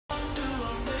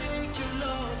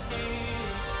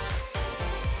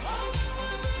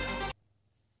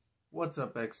What's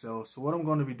up, XO? So what I'm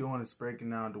going to be doing is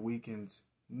breaking down the Weeknd's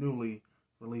newly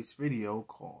released video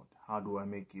called How Do I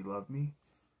Make You Love Me?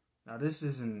 Now this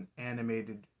is an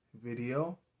animated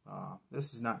video.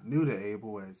 This is not new to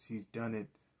Abel, as he's done it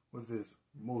with his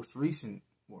most recent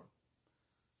or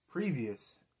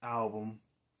previous album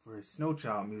for his Snow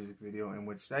Child music video, in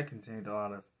which that contained a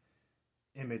lot of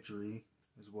imagery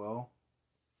as well.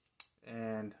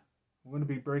 And we're going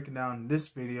to be breaking down this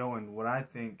video and what I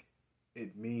think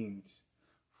it means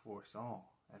for us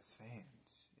all as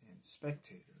fans and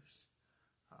spectators.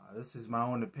 This is my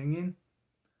own opinion.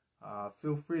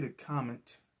 Feel free to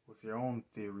comment with your own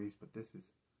theories, but this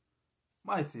is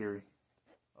my theory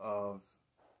of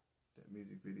that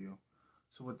music video.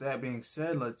 So with that being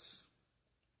said, let's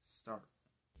start.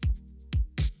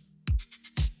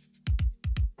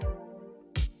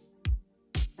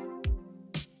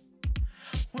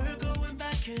 We're going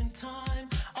back in time.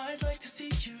 I'd like to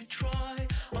see you try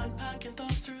unpacking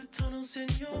thoughts through tunnels in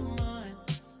your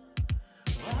mind.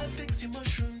 I'll fix you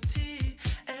mushroom tea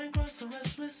and cross the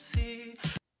restless sea.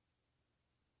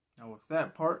 Now with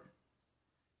that part,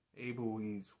 Abel,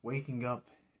 he's waking up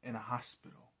in a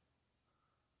hospital.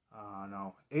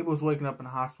 Abel's waking up in a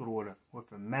hospital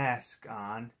with a mask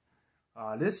on.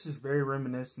 This is very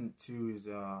reminiscent to his,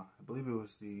 I believe it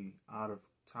was the Out of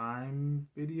Time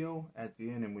video at the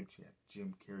end, in which you had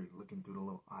Jim Carrey looking through the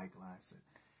little eyeglass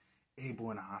at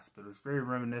Abel in a hospital. It's very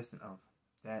reminiscent of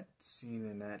that scene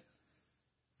in that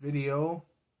video.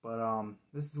 But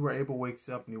this is where Abel wakes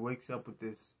up, and he wakes up with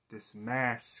this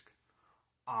mask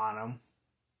on him.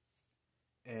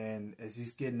 And as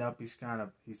he's getting up, he's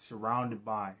surrounded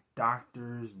by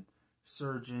doctors and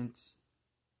surgeons.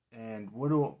 And what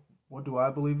do I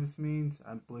believe this means?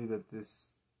 I believe that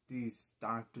these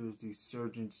doctors, these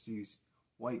surgeons, these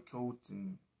white coats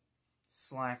and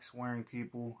slacks wearing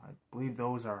people, I believe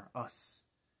those are us.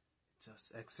 It's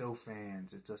us XO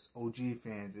fans, it's us OG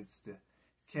fans, it's the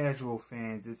casual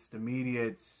fans, it's the media,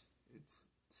 it's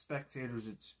spectators,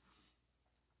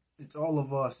 it's all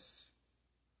of us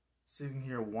sitting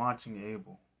here watching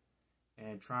Abel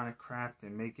and trying to craft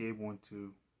and make Abel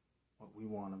into what we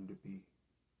want him to be.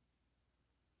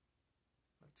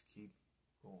 Let's keep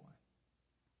going.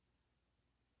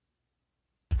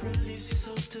 Release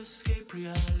yourself to escape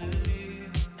reality.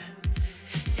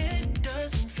 It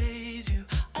doesn't faze you.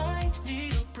 I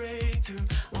need a breakthrough.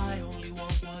 I only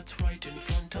want what's right in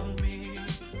front of me.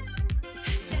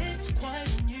 It's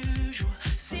quite unusual,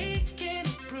 seeking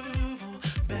approval,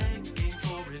 begging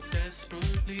for it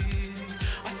desperately.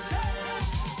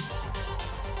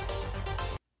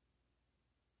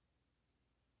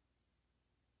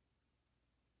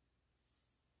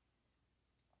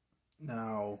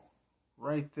 Now,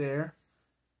 right there,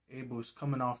 Abel's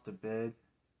coming off the bed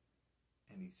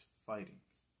and he's fighting.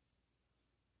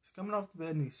 He's coming off the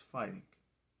bed and he's fighting.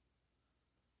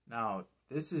 Now,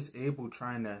 this is Abel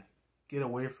trying to get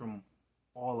away from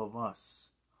all of us.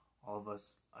 All of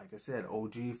us, like I said,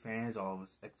 OG fans, all of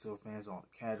us XO fans, all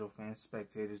the casual fans,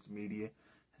 spectators, the media,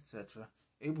 etc.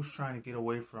 Abel's trying to get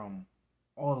away from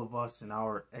all of us and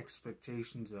our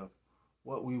expectations of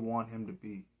what we want him to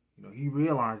be. You know, he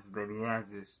realizes that he has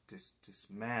this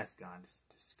mask on, this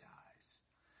disguise.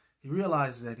 He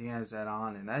realizes that he has that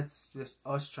on, and that's just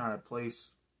us trying to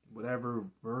place whatever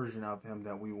version of him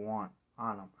that we want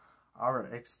on him.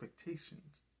 Our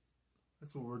expectations.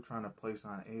 That's what we're trying to place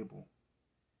on Abel.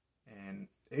 And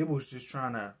Abel's just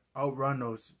trying to outrun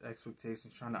those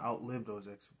expectations, trying to outlive those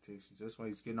expectations. That's why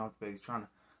he's getting off the bed. He's trying to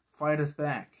fight us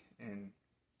back, and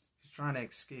he's trying to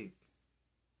escape.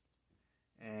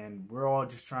 And we're all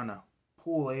just trying to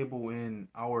pull Abel in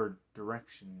our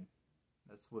direction.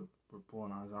 That's what we're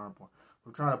pulling on his arm for.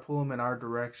 We're trying to pull him in our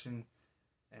direction,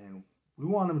 and we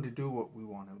want him to do what we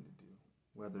want him to do.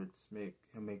 Whether it's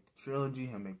he'll make the trilogy,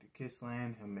 he'll make the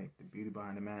Kissland, he'll make the Beauty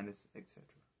Behind the Madness, etc.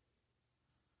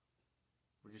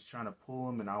 We're just trying to pull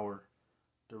him in our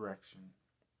direction.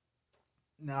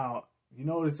 Now, you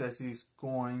notice as he's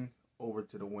going over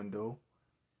to the window,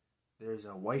 there's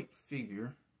a white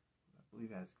figure, I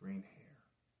believe has green hair,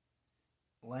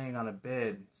 laying on a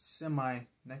bed semi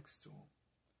next to him.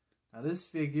 Now this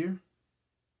figure,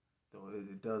 though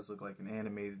it does look like an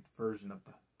animated version of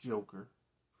the Joker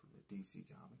from the DC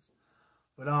comics,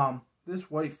 but this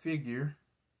white figure,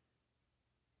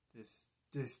 this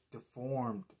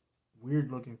deformed,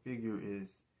 weird looking figure,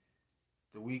 is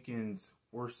the Weeknd's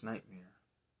worst nightmare.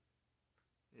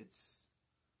 It's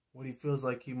what he feels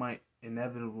like he might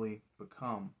inevitably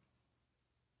become,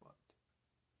 but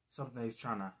something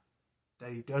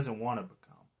that he doesn't want to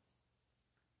become.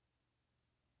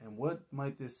 And what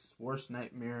might this worst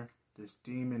nightmare, this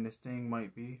demon, this thing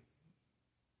might be?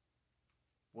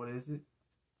 What is it?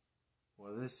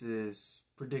 Well, this is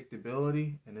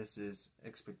predictability, and this is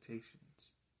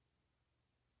expectations.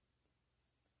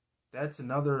 That's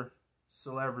another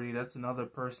celebrity, that's another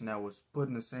person that was put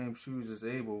in the same shoes as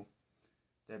Abel,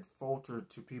 that faltered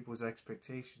to people's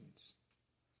expectations,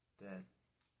 that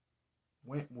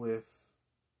went with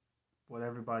what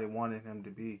everybody wanted him to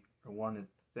be, or wanted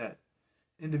that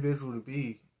individual to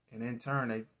be, and in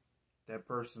turn, that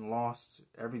person lost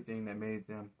everything that made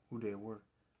them who they were.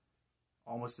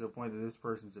 Almost to the point that this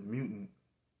person's a mutant.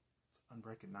 It's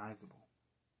unrecognizable.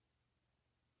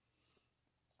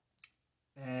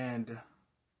 And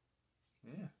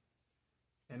yeah.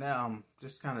 And now,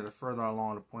 just kind of to further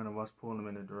along the point of us pulling them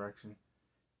in a direction,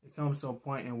 it comes to a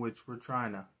point in which we're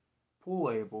trying to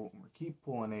pull Abel, and we keep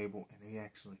pulling Abel, and he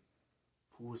actually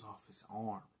pulls off his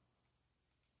arm.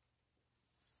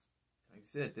 Like I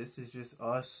said, this is just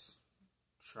us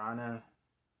trying to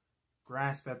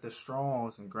grasp at the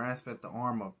straws and grasp at the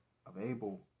arm of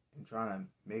Abel and trying to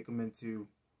make him into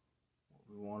what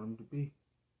we want him to be.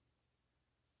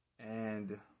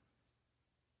 And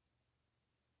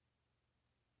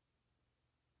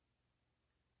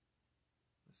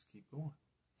let's keep going.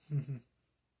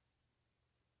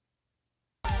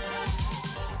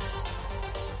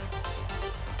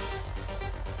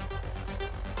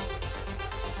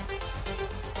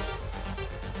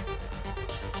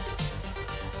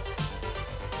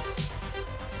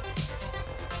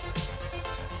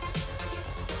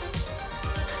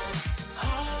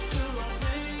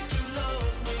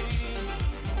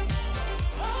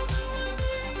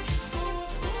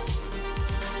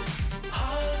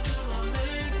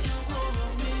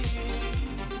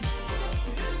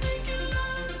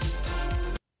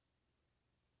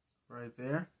 Right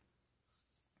there,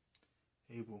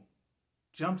 Abel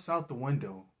jumps out the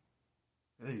window,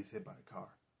 and then he's hit by the car.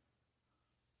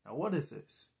 Now, what is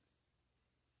this?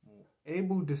 Well,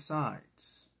 Abel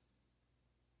decides,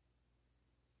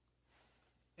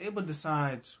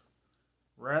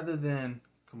 rather than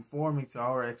conforming to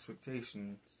our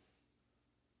expectations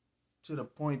to the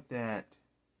point that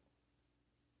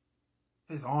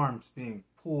his arm's being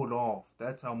pulled off,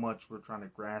 that's how much we're trying to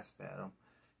grasp at him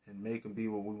and make him be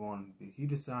what we want him to be. He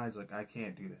decides, like, I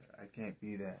can't do that. I can't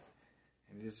be that.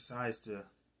 And he decides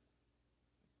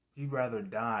he'd rather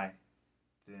die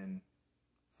than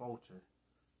falter,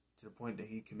 to the point that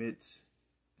he commits,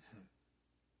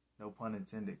 no pun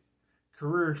intended,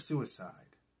 career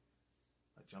suicide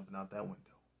by jumping out that window.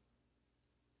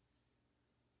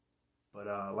 But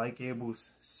like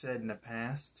Abel's said in the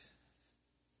past,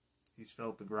 he's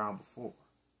felt the ground before,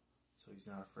 so he's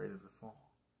not afraid of the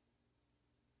fall.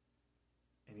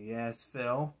 And he has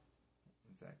fell,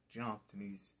 in fact jumped, and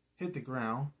he's hit the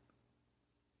ground.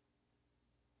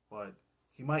 But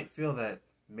he might feel that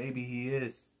maybe he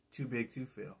is too big to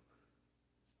fail.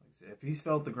 Like I said, if he's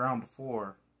felt the ground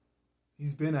before,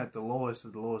 he's been at the lowest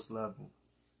of the lowest level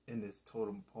in this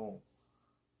totem pole.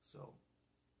 So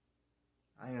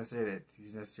I ain't gonna say that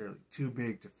he's necessarily too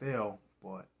big to fail,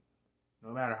 but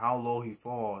no matter how low he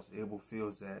falls, Abel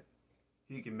feels that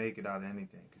he can make it out of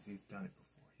anything because he's done it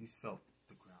before. He's felt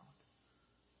the ground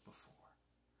before.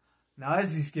 Now,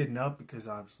 as he's getting up, because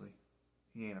obviously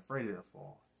he ain't afraid of the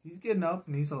fall, he's getting up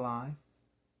and he's alive.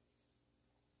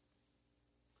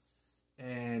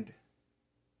 And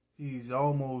he's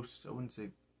almost, I wouldn't say,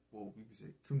 well, we could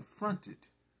say confronted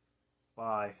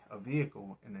by a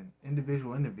vehicle and an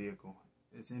individual in the vehicle.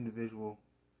 This individual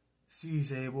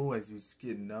sees Abel as he's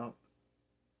getting up,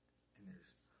 and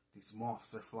there's these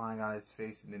moths are flying out of his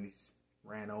face, and then he's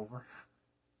ran over,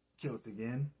 killed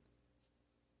again.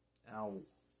 Now,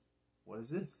 what is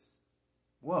this?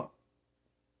 Well,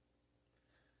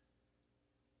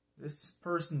 this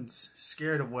person's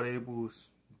scared of what Abel's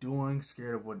doing,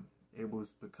 scared of what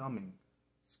Abel's becoming,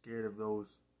 scared of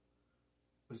those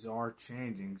bizarre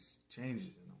changes in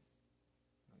him.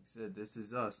 Like I said, this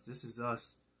is us. This is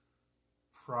us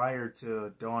prior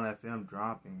to Dawn FM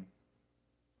dropping,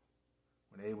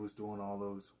 when Abel's doing all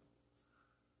those,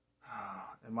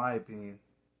 in my opinion,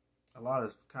 a lot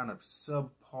of kind of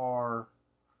subpar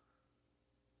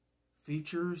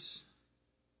features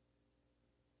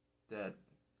that,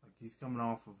 like, he's coming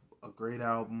off of a great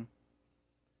album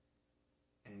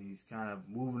and he's kind of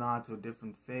moving on to a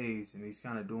different phase, and he's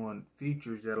kind of doing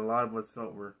features that a lot of us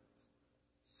felt were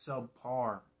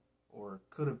subpar or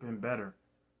could have been better.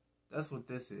 That's what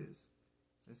this is.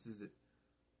 This is it.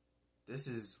 This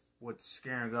is what's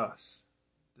scaring us.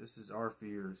 This is our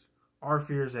fears. Our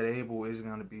fears that Abel isn't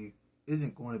going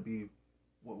to be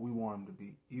what we want him to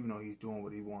be, even though he's doing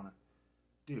what he want to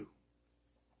do.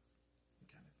 And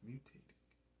kind of mutating.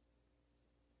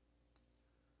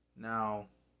 Now,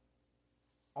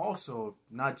 also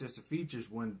not just the features.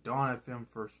 When Dawn FM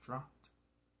first dropped,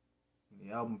 when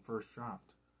the album first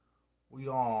dropped, we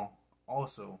all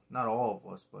also, not all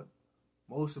of us, but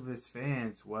most of its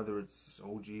fans, whether it's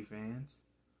OG fans,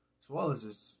 as well as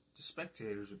the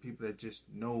spectators or people that just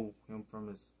know him from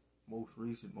his most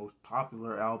recent, most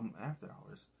popular album, After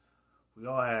Hours, we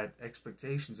all had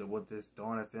expectations of what this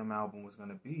Dawn FM album was going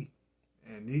to be.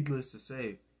 And needless to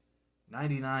say,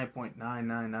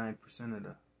 99.999% of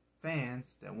the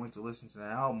fans that went to listen to the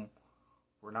album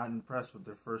were not impressed with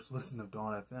their first listen of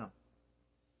Dawn FM,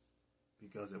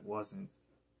 because it wasn't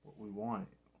what we wanted,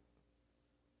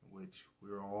 which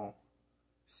we were all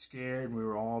scared, we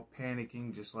were all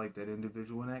panicking, just like that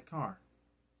individual in that car.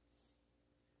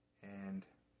 And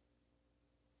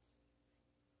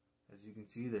as you can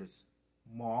see, there's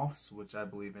moths, which I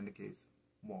believe indicates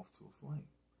moth to a flame.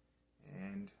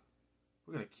 And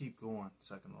we're going to keep going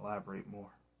so I can elaborate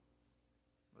more.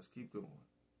 Let's keep going.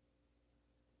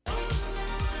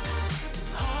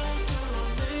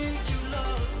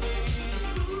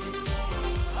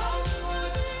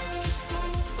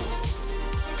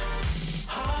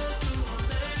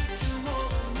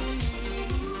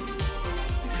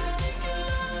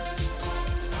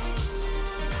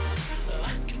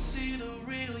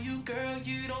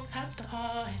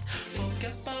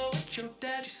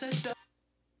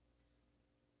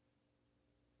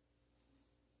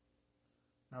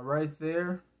 Now right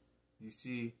there, you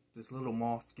see this little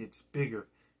moth gets bigger.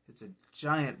 It's a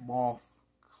giant moth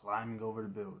climbing over the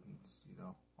buildings, you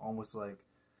know, almost like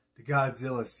the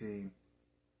Godzilla scene.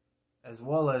 As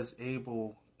well as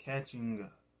Abel catching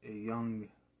a young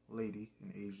lady, a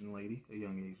young Asian lady.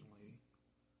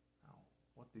 Now,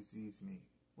 what does these mean?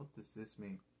 What does this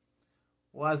mean?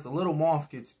 Well, as the little moth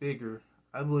gets bigger,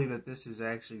 I believe that this is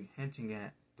actually hinting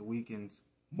at the Weeknd's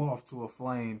Moth to a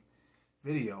Flame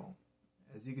video.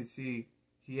 As you can see,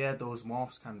 he had those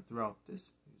moths kind of throughout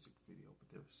this music video, but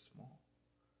they were small.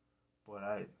 But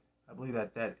I believe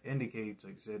that indicates,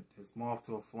 like I said, his Moth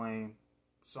to a Flame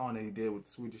song that he did with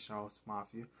Swedish House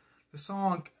Mafia. The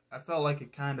song, I felt like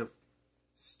it kind of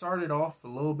started off a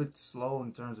little bit slow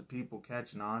in terms of people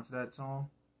catching on to that song.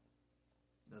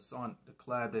 The song, the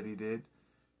collab that he did.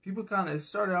 People it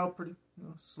started out pretty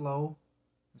slow.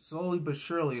 And slowly but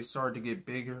surely it started to get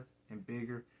bigger and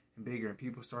bigger and bigger. And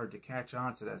people started to catch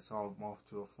on to that song, Moth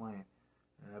to a Flame.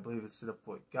 And I believe it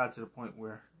got to the point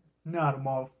where not a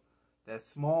moth, that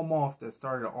small moth that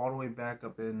started all the way back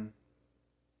up in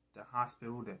the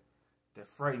hospital that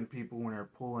frightened people when they were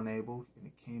pulling Abel, and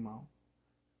it came out,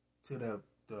 to the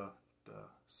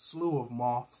slew of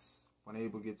moths when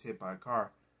Abel gets hit by a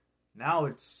car. Now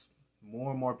it's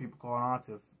more and more people calling on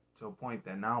to a point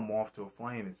that now Moth to a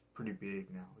Flame is pretty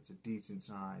big now. It's a decent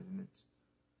size, and it's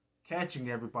catching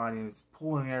everybody, and it's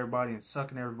pulling everybody and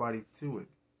sucking everybody to it,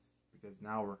 because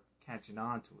now we're catching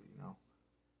on to it, you know.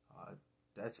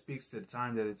 That speaks to the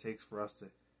time that it takes for us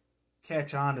to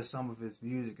catch on to some of his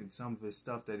music and some of his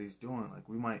stuff that he's doing. Like,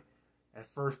 we might at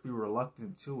first be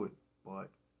reluctant to it, but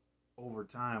over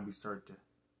time we start to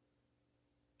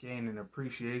gain an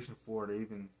appreciation for it, or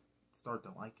even start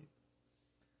to like it.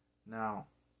 Now,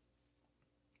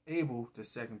 Abel, the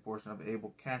second portion of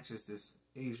Abel, catches this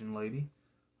Asian lady.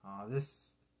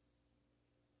 This,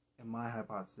 in my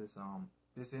hypothesis,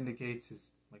 this indicates his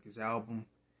album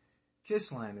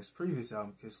Kissland, his previous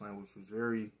album Kissland, which was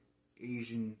very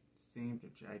Asian themed,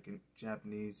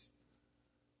 Japanese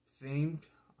themed.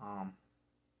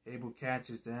 Abel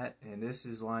catches that, and this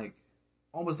is like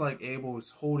almost like Abel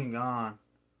is holding on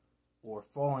or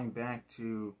falling back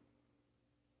to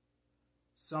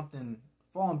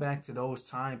those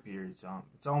time periods.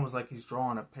 It's almost like he's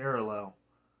drawing a parallel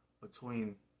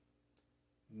between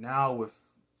now with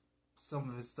some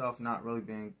of his stuff not really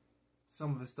being,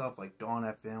 some of his stuff like Dawn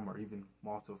FM or even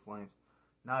Moth to a Flame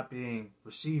not being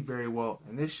received very well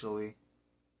initially,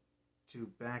 to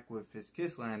back with his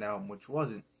Kissland album, which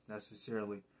wasn't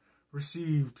necessarily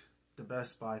received the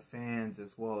best by fans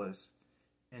as well as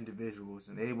individuals.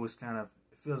 And Abel's kind of,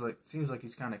 seems like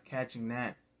he's kind of catching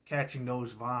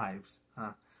those vibes,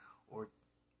 or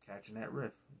catching that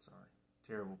riff. I'm sorry,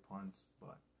 terrible puns,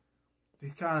 but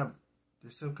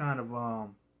there's some kind of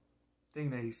thing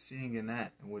that he's seeing in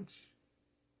that, in which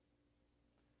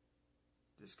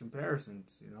there's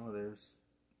comparisons. You know, there's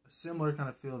a similar kind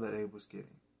of feel that Abel's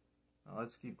getting. Now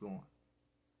let's keep going.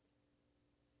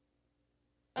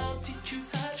 I'll teach you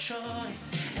how to shine,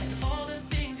 and all the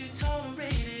things you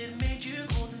tolerated made you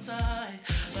cold inside.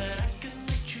 But I can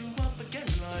lift you up again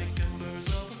like embers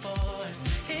of a fire.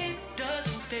 It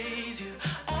doesn't faze you.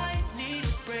 I need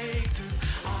a breakthrough.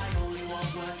 I only want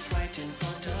what's right in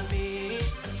front of me.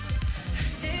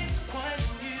 It's quite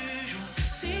unusual.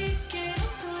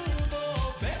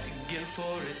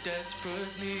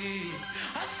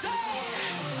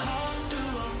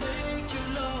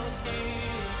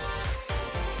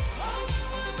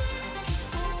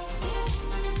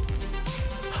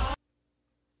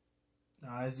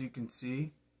 as you can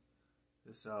see,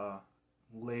 this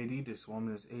lady, this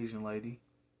woman, this Asian lady,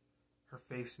 her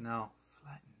face now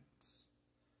flattens.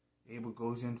 Abel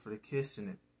goes in for the kiss and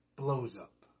it blows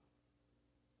up.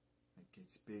 It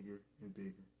gets bigger and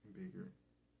bigger and bigger and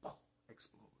boom,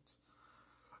 explodes.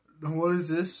 Now what is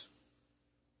this?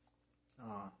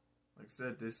 Like I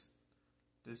said, this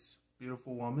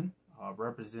beautiful woman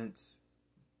represents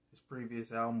his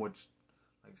previous album, which,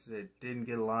 like I said, didn't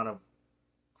get a lot of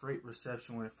great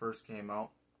reception when it first came out,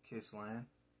 Kissland.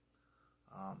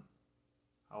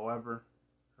 However,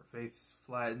 her face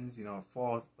flattens, it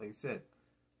falls, like I said,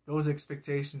 those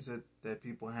expectations that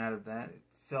people had of that, it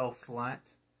fell flat,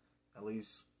 at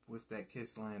least with that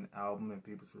Kissland album and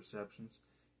people's receptions.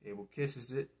 Abel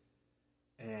kisses it,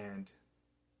 and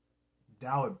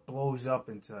now it blows up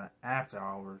into After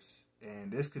Hours,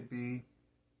 and this could be,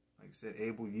 like I said,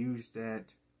 Abel used that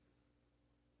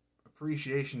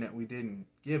appreciation that we didn't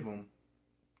give him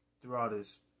throughout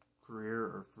his career,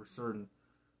 or for certain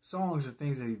songs or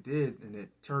things that he did, and it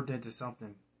turned into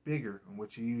something bigger, in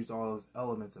which he used all those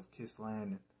elements of Kissland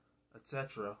and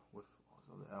etc. with all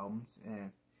those other albums,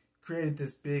 and created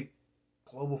this big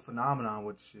global phenomenon,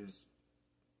 which is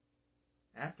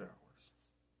After Hours,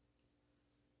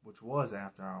 which was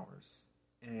After Hours.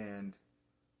 And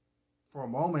for a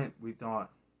moment we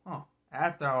thought,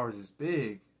 After Hours is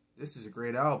big, this is a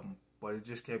great album, but it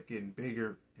just kept getting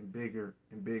bigger and bigger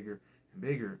and bigger and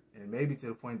bigger, and maybe to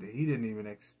the point that he didn't even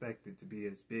expect it to be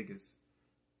as big as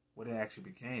what it actually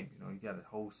became. He got a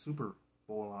whole Super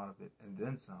Bowl out of it, and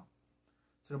then some.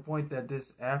 To the point that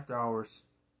this After Hours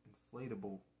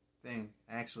inflatable thing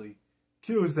actually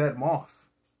kills that moth.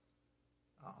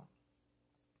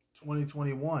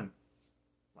 2021,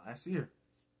 last year.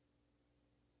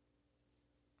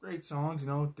 Great songs,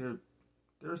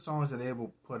 there are songs that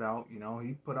Abel put out.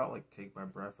 He put out like Take My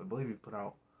Breath. I believe he put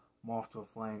out Moth to a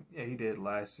Flame. Yeah, he did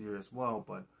last year as well.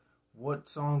 But what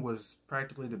song was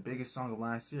practically the biggest song of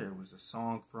last year? It was a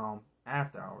song from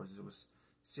After Hours. It was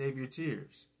Save Your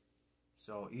Tears.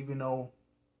 So even though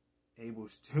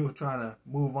Abel's still trying to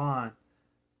move on,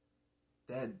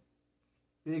 that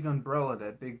big umbrella,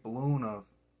 that big balloon of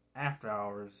After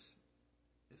Hours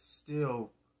is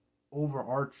still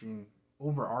overarching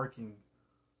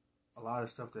a lot of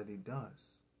stuff that he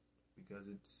does, because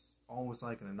it's almost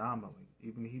like an anomaly.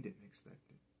 Even he didn't expect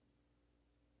it.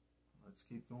 Let's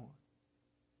keep going.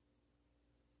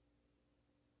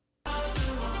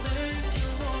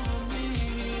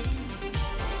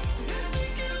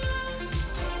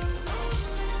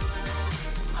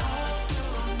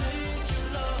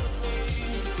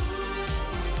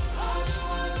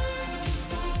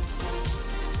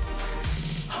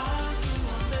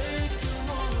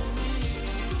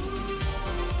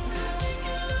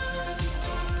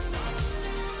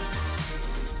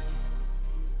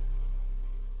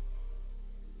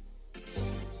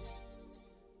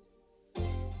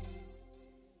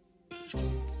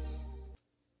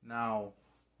 Now,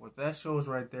 what that shows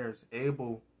right there is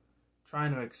Abel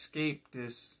trying to escape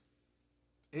this.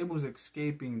 Abel's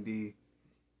escaping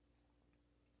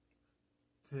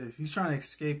he's trying to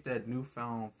escape that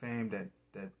newfound fame, that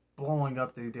blowing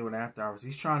up that he did with After Hours.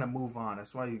 He's trying to move on.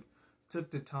 That's why he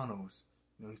took the tunnels.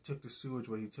 He took the sewage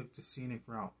way. He took the scenic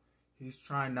route. He's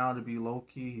trying now to be low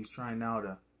key. He's trying now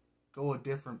to go a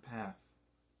different path.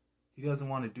 He doesn't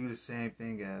want to do the same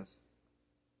thing as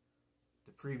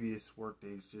the previous work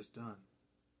that he's just done.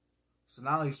 So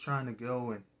now he's trying to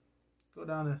go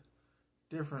down a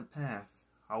different path.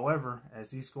 However, as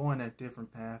he's going that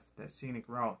different path, that scenic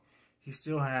route, he's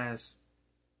still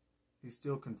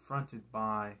confronted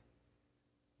by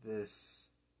this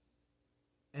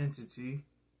entity,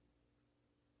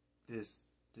 this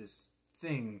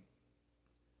thing,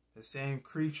 the same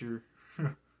creature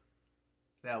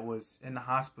that was in the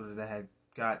hospital that had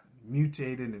got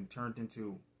mutated and turned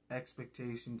into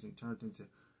expectations and turned into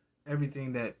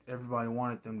everything that everybody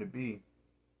wanted them to be.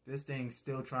 This thing's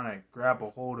still trying to grab a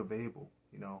hold of Abel.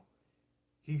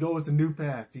 He goes a new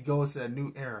path. He goes to a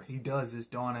new era. He does this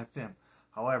Dawn FM.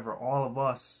 However, all of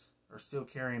us are still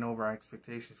carrying over our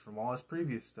expectations from all his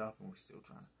previous stuff, and we're still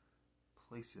trying to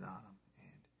place it on him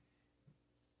and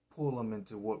pull him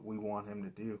into what we want him to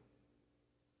do.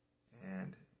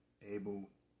 And Abel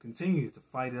continues to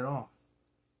fight it off.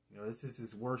 This is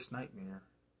his worst nightmare,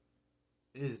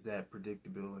 is that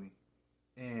predictability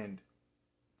and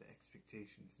the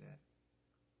expectations that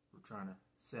we're trying to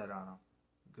set on him.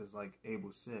 Because like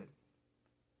Abel said,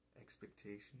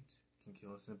 expectations can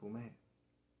kill a simple man.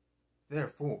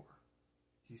 Therefore,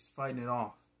 he's fighting it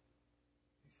off.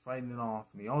 He's fighting it off,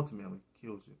 and he ultimately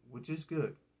kills it, which is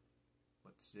good.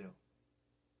 But still,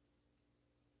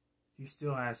 he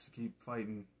still has to keep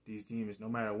fighting these demons. No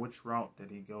matter which route that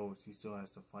he goes, he still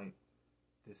has to fight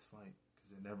this fight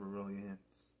because it never really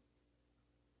ends.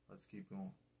 Let's keep going.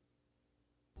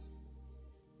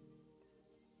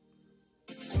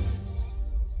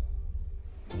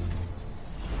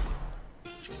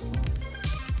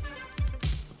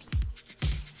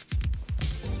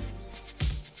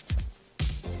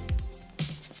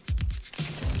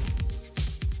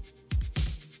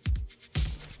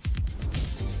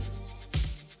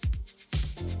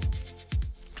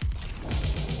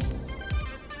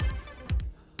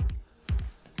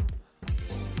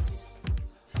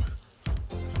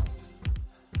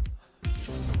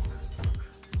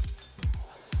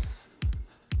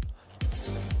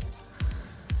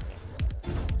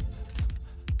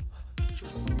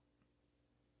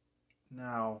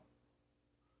 Now,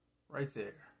 right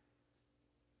there,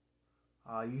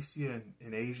 you see an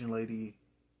Asian lady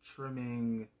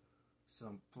trimming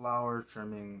some flowers,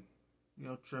 trimming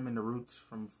the roots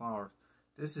from flowers.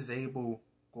 This is Abel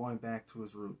going back to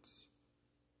his roots.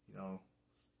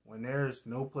 When there's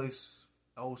no place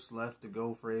else left to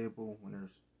go for Abel, when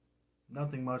there's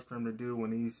nothing much for him to do,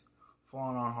 when he's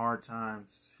falling on hard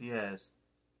times, he has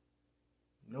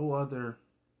no other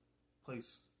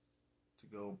place to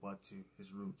go but to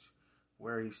his roots,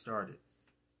 where he started.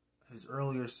 His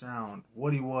earlier sound,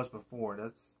 what he was before,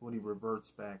 that's what he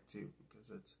reverts back to, because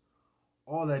that's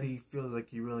all that he feels like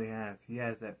he really has. He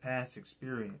has that past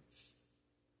experience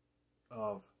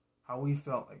of how he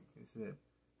felt, like I said,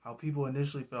 how people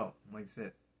initially felt. Like I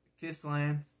said,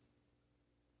 Kissland,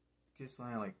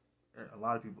 like a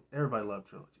lot of people, everybody loved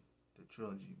Trilogy, the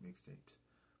Trilogy mixtapes.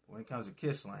 But when it comes to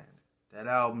Kissland, that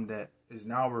album that is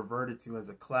now reverted to as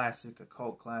a classic, a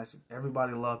cult classic,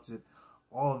 everybody loves it.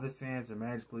 All of his fans are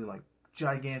magically like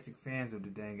gigantic fans of the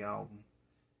dang album,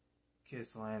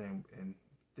 Kissland, and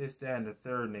this, that, and the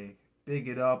third, and they big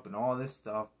it up and all this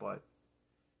stuff. But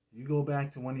you go back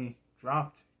to when he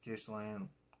dropped Kissland,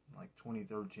 like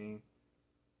 2013,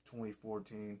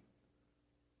 2014,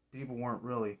 people weren't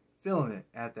really feeling it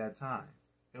at that time.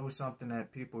 It was something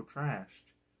that people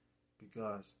trashed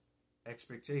because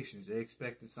expectations. They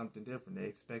expected something different. They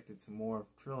expected some more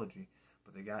of Trilogy,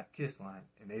 but they got Kissline,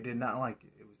 and they did not like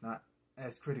it. It was not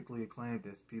as critically acclaimed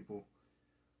as people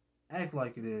act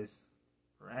like it is,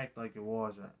 or act like it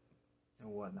was,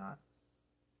 and whatnot.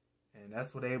 And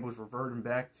that's what Abel's reverting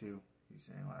back to. He's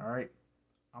saying, like, all right,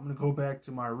 I'm going to go back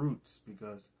to my roots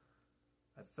because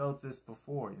I felt this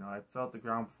before. I felt the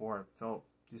ground before. I felt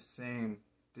this same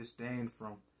disdain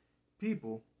from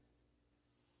people.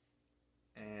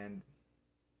 And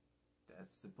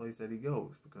that's the place that he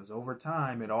goes, because over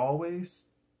time it always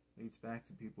leads back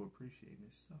to people appreciating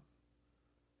his stuff.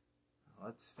 Now,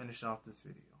 let's finish off this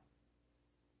video.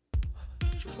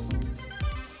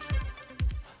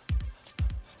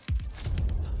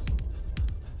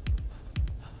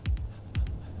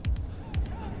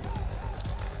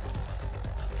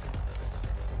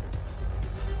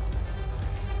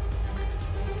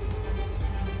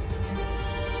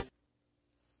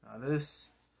 Now this,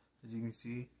 as you can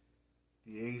see,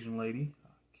 the Asian lady,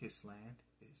 Kissland,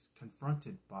 is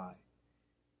confronted by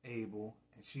Abel,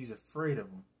 and she's afraid of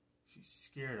him. She's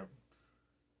scared of him.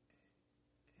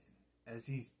 And as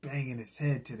he's banging his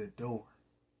head to the door,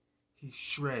 he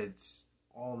shreds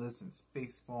all this, and his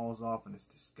face falls off, and it's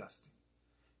disgusting.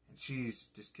 And she's,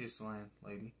 this Kissland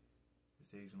lady,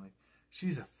 this Asian lady,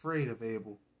 she's afraid of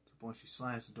Abel to the point she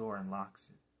slams the door and locks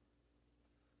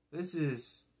it. This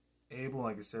is Abel,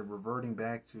 like I said, reverting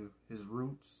back to his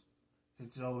roots,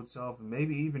 his old self, and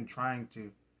maybe even trying to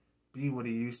be what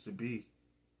he used to be.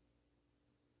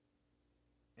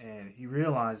 And he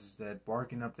realizes that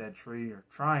barking up that tree or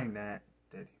trying that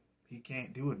he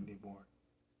can't do it anymore.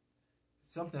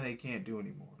 It's something that he can't do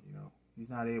anymore, He's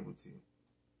not able to.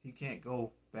 He can't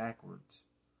go backwards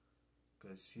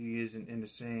because he isn't in the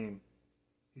same,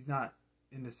 he's not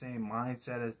in the same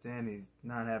mindset as then. He's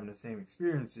not having the same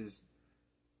experiences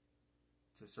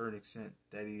to a certain extent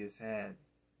that he has had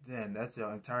then. That's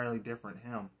an entirely different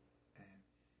him. And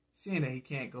seeing that he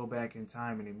can't go back in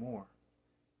time anymore.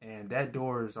 And that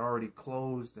door is already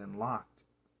closed and locked.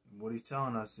 And what he's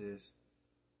telling us is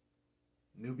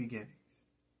new beginnings.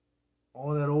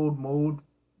 All that old mold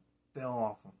fell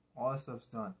off him. All that stuff's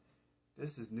done.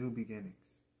 This is new beginnings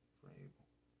for Abel.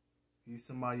 He's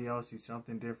somebody else. He's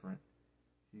something different.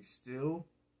 He's still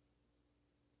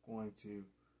going to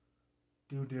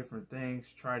do different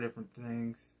things, try different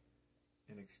things,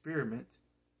 and experiment.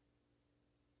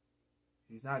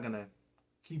 He's not going to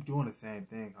keep doing the same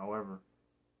thing, however.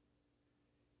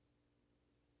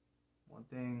 One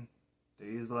thing that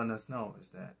he is letting us know is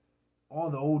that all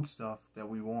the old stuff that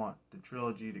we want. The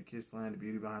trilogy, the Kissland, the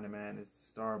Beauty Behind the Madness,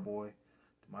 the Starboy,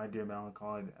 the My Dear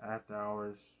Melancholy, the After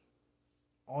Hours.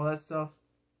 All that stuff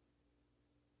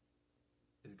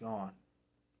is gone.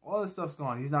 All this stuff's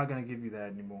gone. He's not going to give you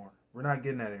that anymore. We're not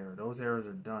getting that era. Those eras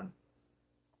are done.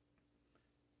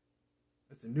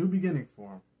 It's a new beginning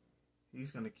for him.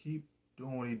 He's going to keep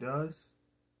doing what he does.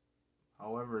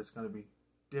 However, it's going to be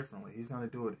differently. He's going to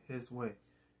do it his way.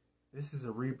 This is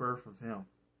a rebirth of him.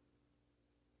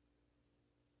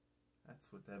 That's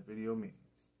what that video means.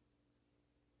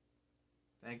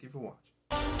 Thank you for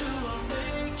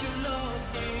watching.